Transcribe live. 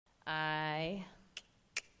I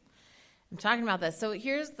am talking about this. So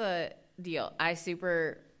here's the deal. I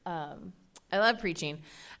love preaching.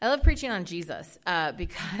 I love preaching on Jesus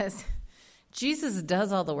because Jesus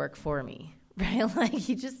does all the work for me, right? Like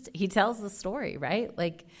he tells the story, right?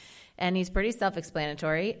 Like, and he's pretty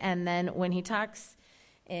self-explanatory. And then when he talks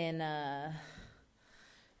in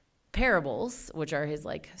parables, which are his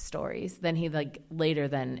like stories, then he like later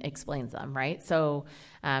then explains them, right? So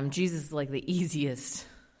Jesus is like the easiest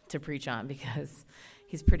to preach on because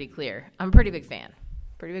he's pretty clear. I'm a pretty big fan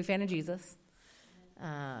of Jesus.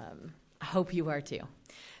 I hope you are too.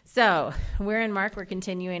 So we're in Mark. We're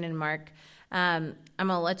continuing in Mark. I'm going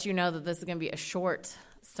to let you know that this is going to be a short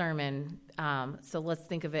sermon. So let's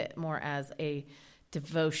think of it more as a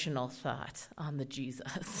devotional thought on the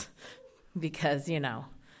Jesus because,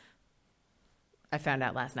 I found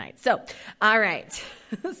out last night. So, all right.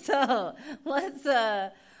 So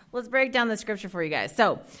let's break down the scripture for you guys.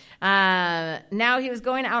 So now he was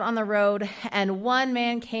going out on the road, and one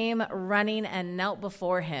man came running and knelt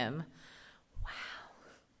before him. Wow.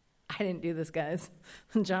 I didn't do this, guys.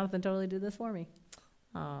 Jonathan totally did this for me.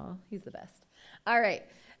 Oh, he's the best. All right.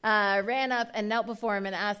 Ran up and knelt before him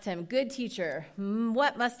and asked him, "Good teacher,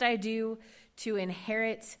 what must I do to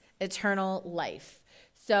inherit eternal life?"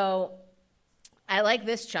 So I like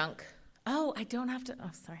this chunk. Oh, I don't have to.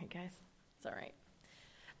 Oh, sorry, guys. It's all right.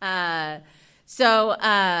 So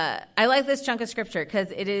I like this chunk of scripture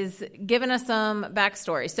because it is giving us some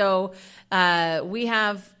backstory. So we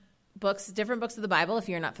have different books of the Bible. If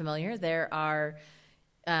you're not familiar, there are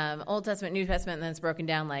Old Testament, New Testament, and then it's broken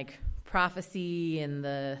down like prophecy and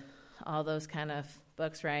all those kind of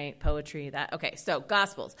books, right? Poetry, that. Okay, so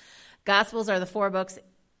Gospels. Gospels are the four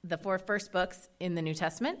first books in the New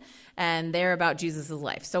Testament, and they're about Jesus'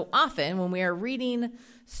 life. So often when we are reading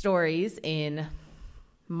stories in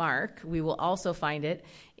Mark, we will also find it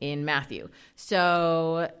in Matthew.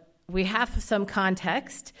 So we have some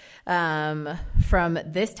context from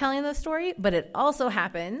this telling the story, but it also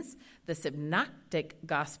happens, the synoptic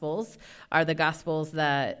Gospels are the Gospels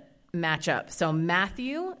that match up. So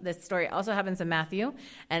Matthew, this story also happens in Matthew,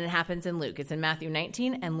 and it happens in Luke. It's in Matthew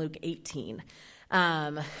 19 and Luke 18.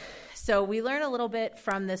 So we learn a little bit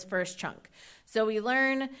from this first chunk. So we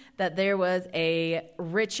learn that there was a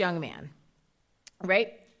rich young man,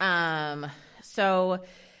 right? So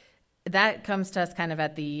that comes to us kind of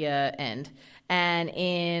at the end. And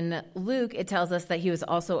in Luke, it tells us that he was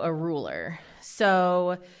also a ruler.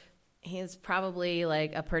 So he's probably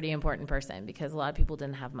like a pretty important person because a lot of people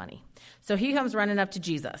didn't have money. So he comes running up to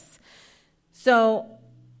Jesus. So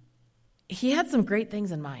he had some great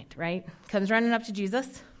things in mind, right? Comes running up to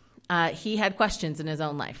Jesus. He had questions in his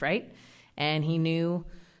own life, right? And he knew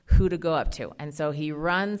who to go up to. And so he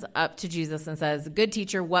runs up to Jesus and says, "Good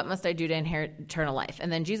teacher, what must I do to inherit eternal life?"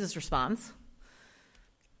 And then Jesus responds,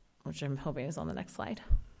 which I'm hoping is on the next slide.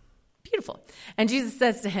 Beautiful. And Jesus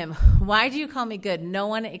says to him, "Why do you call me good? No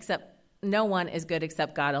one is good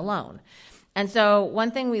except God alone." And so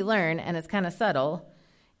one thing we learn, and it's kind of subtle,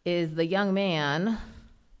 is the young man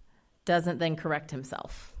doesn't then correct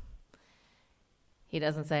himself. He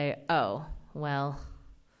doesn't say, "Oh, well,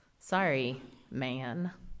 sorry,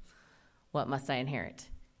 man. What must I inherit?"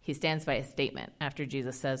 He stands by his statement after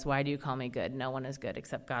Jesus says, "Why do you call me good? No one is good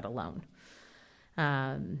except God alone."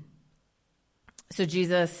 So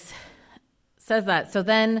Jesus says that. So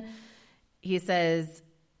then he says,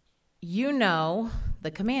 "You know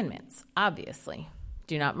the commandments, obviously.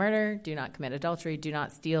 Do not murder, do not commit adultery, do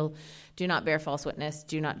not steal, do not bear false witness,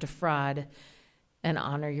 do not defraud, and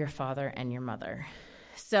honor your father and your mother."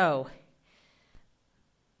 So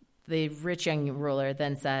the rich young ruler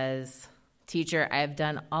then says, "Teacher, I have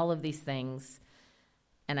done all of these things,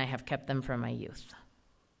 and I have kept them from my youth."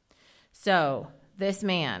 So this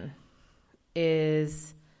man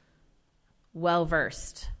is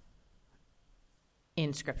well-versed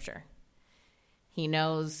in Scripture. He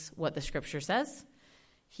knows what the Scripture says.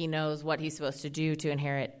 He knows what he's supposed to do to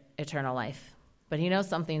inherit eternal life. But he knows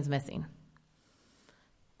something's missing.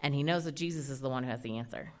 And he knows that Jesus is the one who has the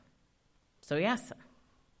answer. So he asks him.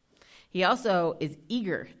 He also is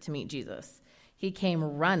eager to meet Jesus. He came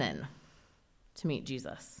running to meet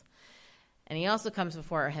Jesus. And he also comes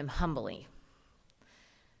before him humbly.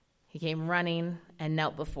 He came running and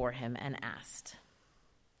knelt before him and asked.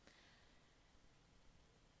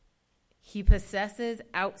 He possesses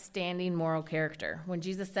outstanding moral character. When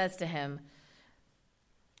Jesus says to him,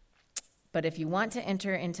 "But if you want to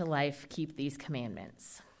enter into life, keep these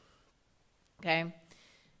commandments." Okay?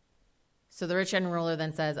 So the rich young ruler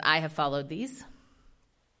then says, "I have followed these.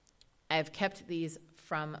 I have kept these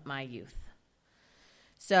from my youth."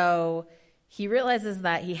 So he realizes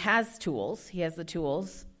that he has tools. He has the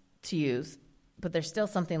tools to use, but there's still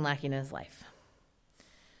something lacking in his life.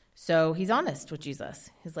 So he's honest with Jesus.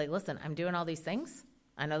 He's like, listen, I'm doing all these things.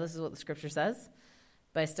 I know this is what the scripture says,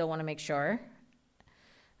 but I still want to make sure.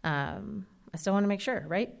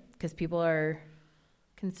 Right? Because people are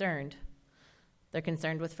concerned. They're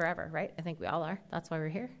concerned with forever, right? I think we all are. That's why we're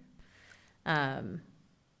here.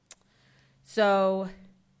 So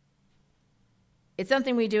it's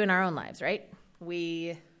something we do in our own lives, right?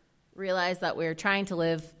 We realize that we're trying to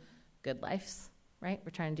live good lives, right?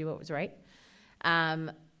 We're trying to do what was right.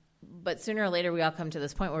 But sooner or later, we all come to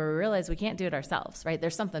this point where we realize we can't do it ourselves, right?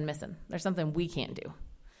 There's something missing. There's something we can't do.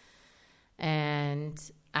 And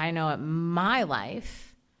I know in my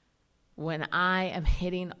life, when I am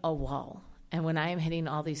hitting a wall and when I am hitting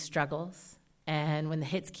all these struggles and when the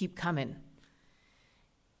hits keep coming,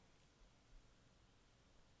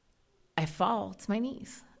 I fall to my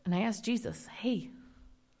knees and I ask Jesus, hey,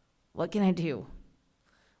 what can I do?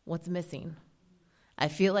 What's missing? I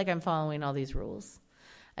feel like I'm following all these rules.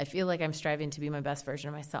 I feel like I'm striving to be my best version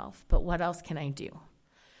of myself, but what else can I do?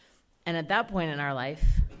 And at that point in our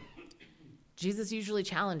life, Jesus usually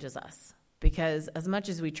challenges us because as much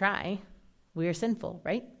as we try, we are sinful,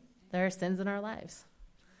 right? There are sins in our lives.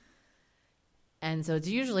 And so it's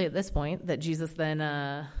usually at this point that Jesus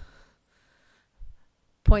then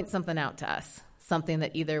points something out to us, something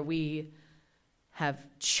that either we have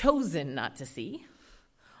chosen not to see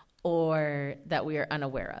or that we are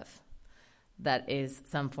unaware of. That is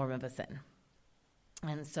some form of a sin.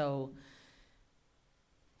 And so,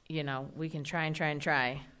 we can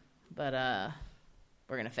try, but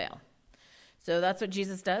we're going to fail. So that's what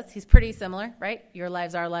Jesus does. He's pretty similar, right? Your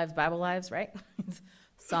lives, our lives, Bible lives, right? He's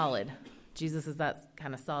solid. Jesus is that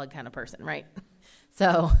kind of solid kind of person, right?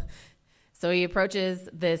 So he approaches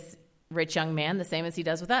this rich young man the same as he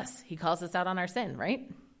does with us. He calls us out on our sin, right?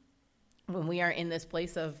 When we are in this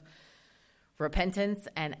place of repentance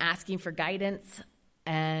and asking for guidance.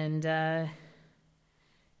 And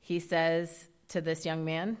he says to this young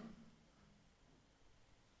man,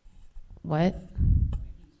 what?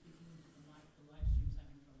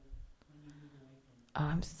 Oh,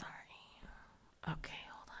 I'm sorry. Okay,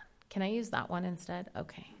 hold on. Can I use that one instead?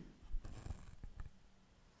 Okay.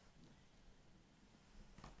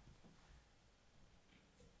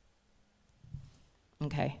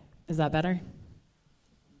 Okay. Is that better?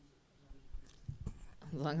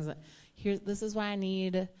 As long as this is why I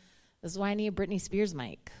need a Britney Spears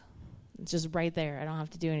mic. It's just right there. I don't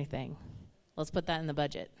have to do anything. Let's put that in the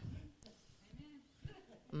budget.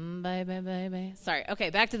 Bye. Sorry. Okay,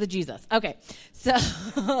 back to the Jesus. Okay,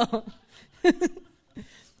 so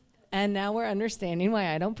and now we're understanding why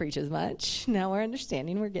I don't preach as much. Now we're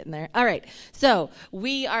understanding. We're getting there. All right. So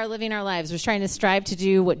we are living our lives. We're trying to strive to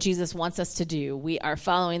do what Jesus wants us to do. We are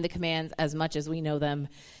following the commands as much as we know them.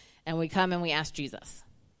 And we come and we ask Jesus.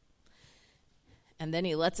 And then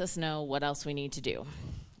he lets us know what else we need to do.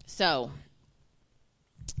 So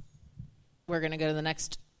we're going to go to the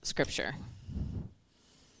next scripture.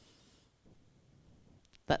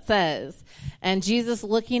 That says, and Jesus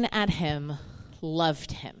looking at him,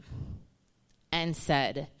 loved him and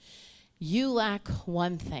said, you lack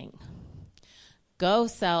one thing. Go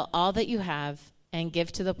sell all that you have and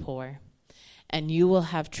give to the poor, and you will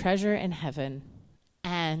have treasure in heaven,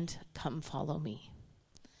 and come follow me.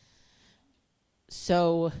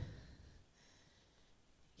 So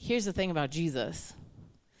here's the thing about Jesus,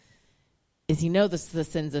 is he knows the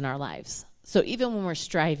sins in our lives. So even when we're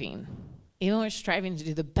striving to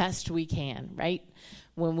do the best we can, right?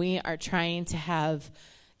 When we are trying to have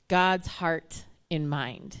God's heart in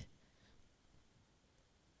mind,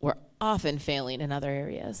 we're often failing in other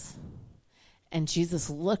areas. And Jesus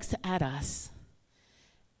looks at us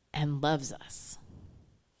and loves us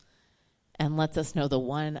and lets us know the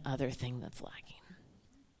one other thing that's lacking.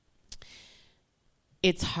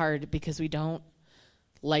 It's hard because we don't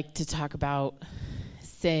like to talk about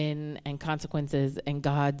sin and consequences and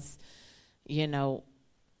God's,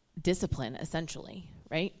 discipline, essentially,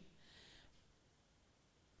 right?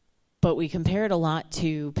 But we compare it a lot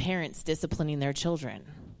to parents disciplining their children,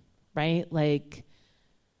 right? Like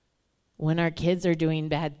when our kids are doing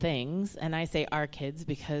bad things, and I say our kids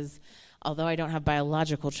because although I don't have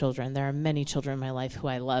biological children, there are many children in my life who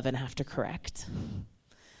I love and have to correct.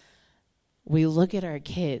 We look at our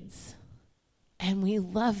kids and we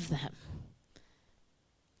love them.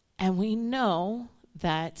 And we know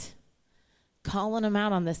that calling them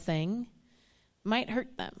out on this thing might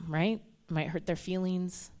hurt them, right? It might hurt their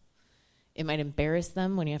feelings. It might embarrass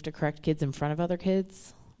them when you have to correct kids in front of other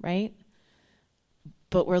kids, right?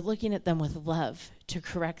 but we're looking at them with love to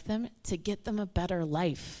correct them, to get them a better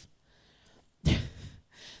life.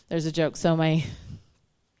 There's a joke. So my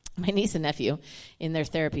niece and nephew, in their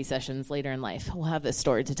therapy sessions later in life, will have this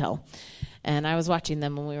story to tell. And I was watching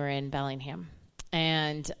them when we were in Bellingham.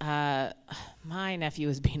 And my nephew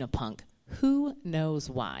was being a punk. Who knows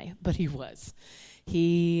why? But he was.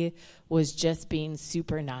 He was just being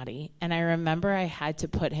super naughty. And I remember I had to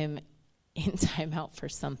put him in timeout for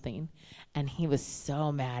something. And he was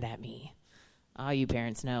so mad at me. Oh, you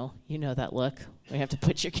parents know. You know that look. We have to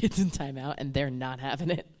put your kids in timeout, and they're not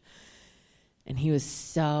having it. And he was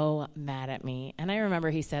so mad at me. And I remember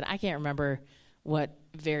he said, I can't remember what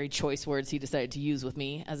very choice words he decided to use with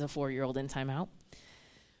me as a 4-year-old in timeout.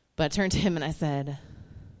 But I turned to him and I said,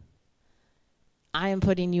 I am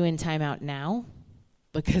putting you in timeout now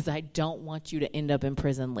because I don't want you to end up in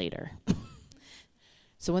prison later.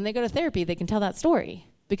 So when they go to therapy, they can tell that story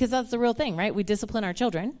because that's the real thing, right? We discipline our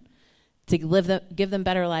children to give them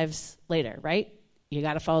better lives later, right? You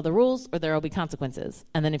got to follow the rules or there will be consequences.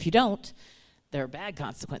 And then if you don't, there are bad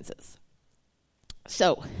consequences.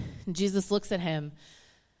 So Jesus looking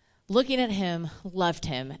at him, loved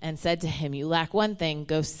him, and said to him, you lack one thing.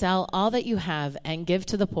 Go sell all that you have and give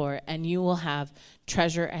to the poor, and you will have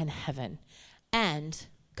treasure in heaven. And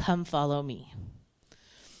come follow me.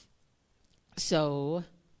 So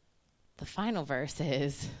the final verse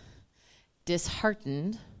is,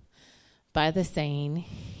 disheartened by the saying,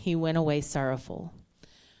 he went away sorrowful,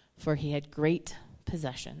 for he had great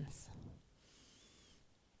possessions.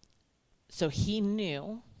 So he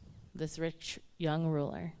knew, this rich young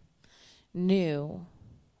ruler, knew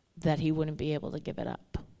that he wouldn't be able to give it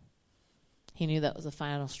up. He knew that was the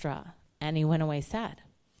final straw, and he went away sad.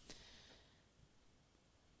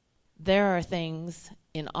 There are things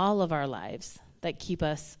in all of our lives that keep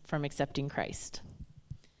us from accepting Christ.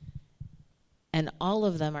 And all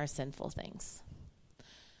of them are sinful things.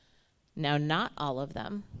 Now, not all of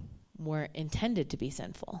them were intended to be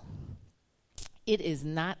sinful. It is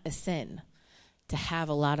not a sin to have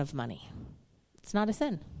a lot of money. It's not a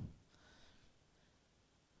sin.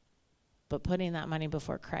 But putting that money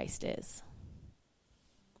before Christ is.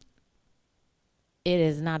 It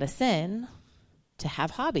is not a sin to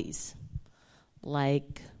have hobbies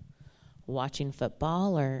like watching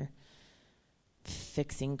football or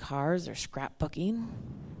fixing cars or scrapbooking.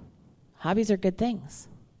 Hobbies are good things.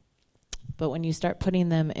 But when you start putting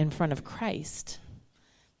them in front of Christ,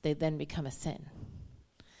 they then become a sin.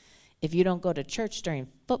 If you don't go to church during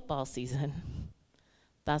football season,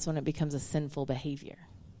 that's when it becomes a sinful behavior.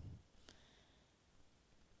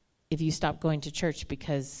 If you stop going to church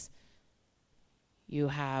because you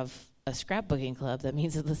have a scrapbooking club that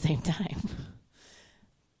meets at the same time,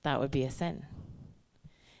 that would be a sin.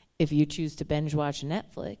 If you choose to binge watch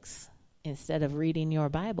Netflix instead of reading your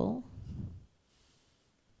Bible,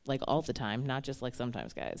 like all the time, not just like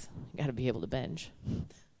sometimes, guys, you got to be able to binge.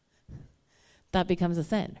 That becomes a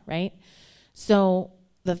sin, right? So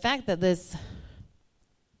the fact that this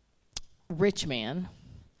rich man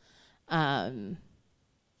doesn't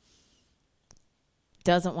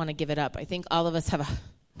want to give it up, I think all of us have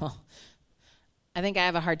I think I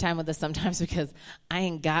have a hard time with this sometimes because I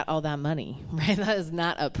ain't got all that money, right? That is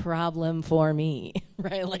not a problem for me,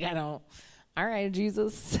 right? Like all right,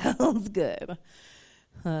 Jesus, sounds good.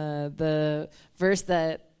 The verse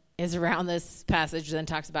that is around this passage then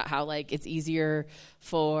talks about how it's easier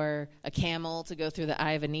for a camel to go through the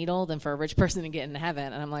eye of a needle than for a rich person to get into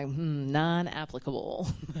heaven. And I'm like, non-applicable.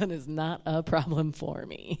 That is not a problem for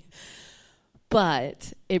me.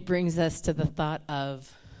 But it brings us to the thought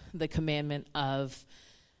of the commandment of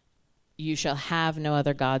you shall have no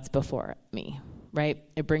other gods before me, right?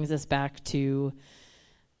 It brings us back to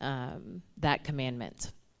that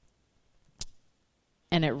commandment.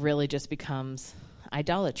 And it really just becomes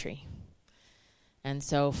idolatry. And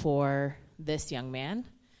so for this young man,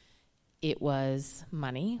 it was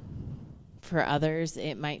money. For others,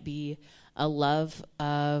 it might be a love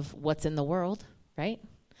of what's in the world, right?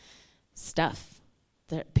 Stuff.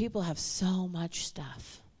 People have so much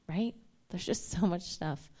stuff, right? There's just so much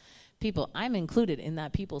stuff. People, I'm included in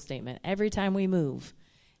that people statement. Every time we move,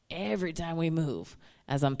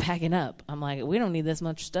 as I'm packing up, I'm like, we don't need this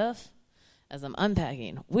much stuff. As I'm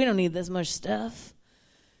unpacking, we don't need this much stuff.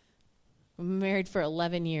 I'm married for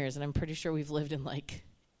 11 years, and I'm pretty sure we've lived in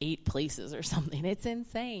 8 places or something. It's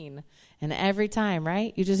insane. And every time,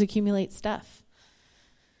 right, you just accumulate stuff.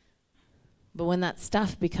 But when that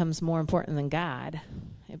stuff becomes more important than God,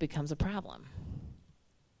 it becomes a problem.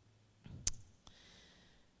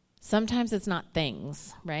 Sometimes it's not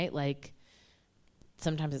things, right?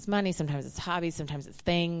 Sometimes it's money, sometimes it's hobbies, sometimes it's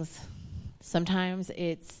things. Sometimes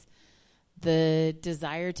it's the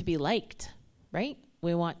desire to be liked, right?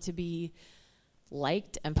 We want to be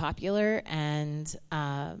liked and popular, and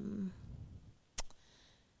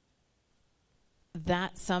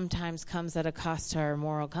that sometimes comes at a cost to our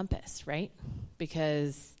moral compass, right?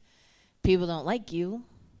 Because people don't like you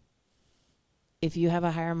if you have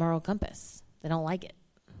a higher moral compass. They don't like it.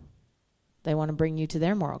 They want to bring you to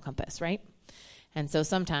their moral compass, right? And so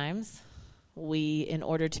sometimes we, in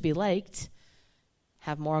order to be liked,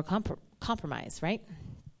 have moral compromise, right?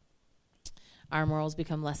 Our morals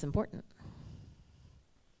become less important.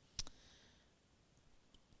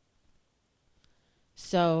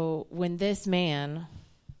 So when this man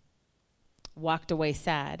walked away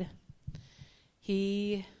sad,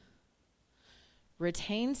 he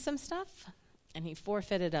retained some stuff and he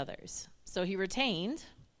forfeited others. So he retained,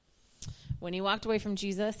 when he walked away from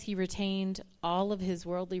Jesus, he retained all of his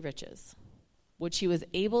worldly riches, which he was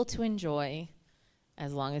able to enjoy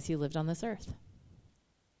as long as he lived on this earth.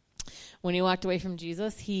 When he walked away from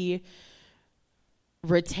Jesus, he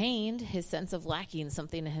retained his sense of lacking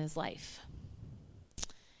something in his life.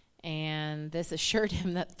 And this assured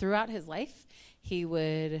him that throughout his life, he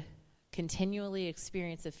would continually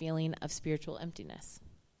experience a feeling of spiritual emptiness.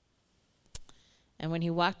 And when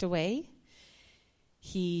he walked away,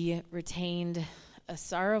 he retained a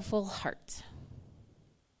sorrowful heart,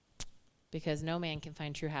 because no man can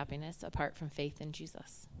find true happiness apart from faith in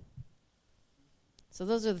Jesus. So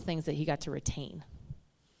those are the things that he got to retain.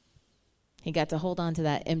 He got to hold on to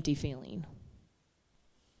that empty feeling.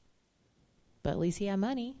 But at least he had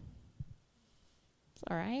money. It's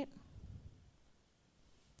all right.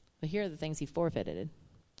 But here are the things he forfeited.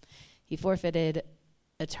 He forfeited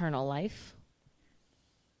eternal life.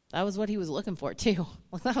 That was what he was looking for, too.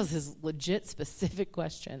 Like, that was his legit specific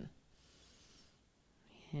question.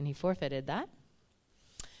 And he forfeited that.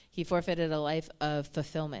 He forfeited a life of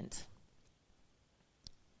fulfillment.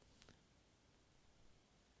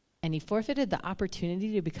 And he forfeited the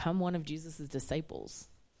opportunity to become one of Jesus' disciples.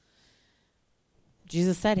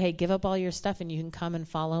 Jesus said, hey, give up all your stuff and you can come and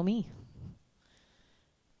follow me.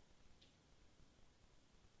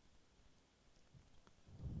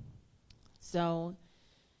 So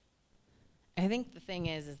I think the thing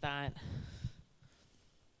is that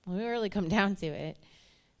when we really come down to it,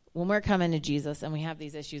 when we're coming to Jesus and we have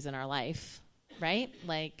these issues in our life, right?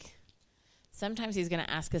 Like, sometimes he's going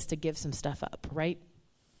to ask us to give some stuff up, right?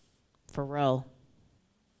 For real.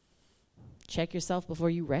 Check yourself before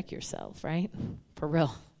you wreck yourself, right? For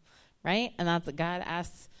real, right? And that's what God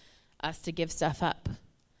asks us to give stuff up.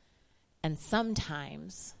 And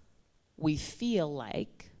sometimes we feel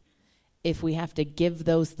like if we have to give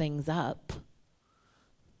those things up,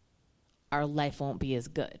 our life won't be as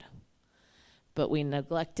good. But we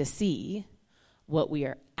neglect to see what we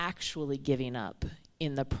are actually giving up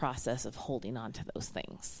in the process of holding on to those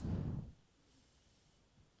things.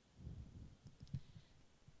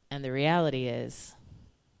 And the reality is,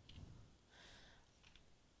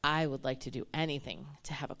 I would like to do anything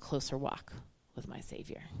to have a closer walk with my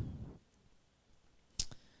Savior.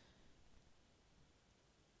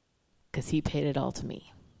 Because he paid it all to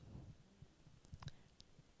me.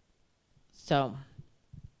 So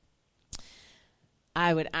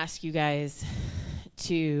I would ask you guys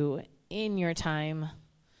to, in your time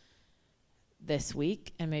this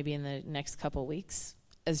week, and maybe in the next couple weeks,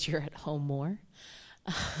 as you're at home more,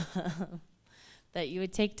 that you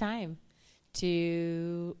would take time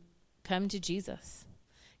to come to Jesus.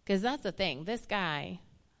 Because that's the thing. This guy,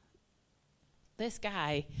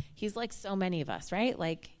 he's like so many of us, right?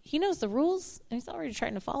 Like, he knows the rules, and he's already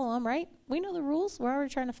trying to follow them, right? We know the rules. We're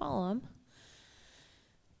already trying to follow them.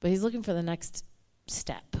 But he's looking for the next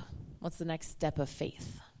step. What's the next step of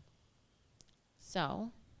faith?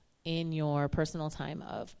 So, in your personal time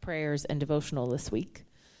of prayers and devotional this week,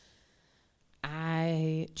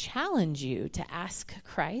 I challenge you to ask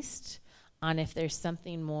Christ on if there's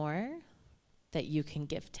something more that you can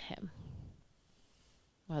give to him.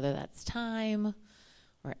 Whether that's time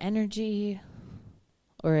or energy,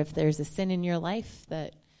 or if there's a sin in your life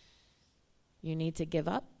that you need to give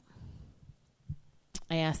up,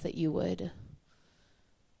 I ask that you would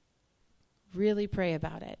really pray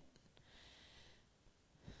about it.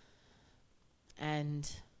 And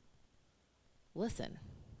listen,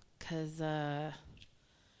 because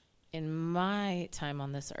in my time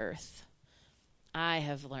on this earth, I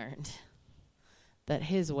have learned that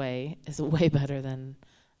his way is way better than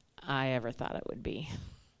I ever thought it would be.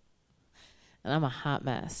 And I'm a hot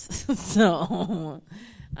mess. So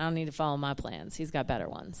I don't need to follow my plans. He's got better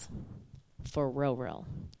ones. For real.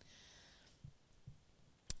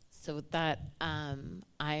 So with that, I'm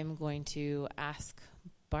going to ask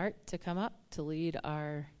Bart to come up to lead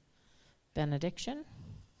our benediction.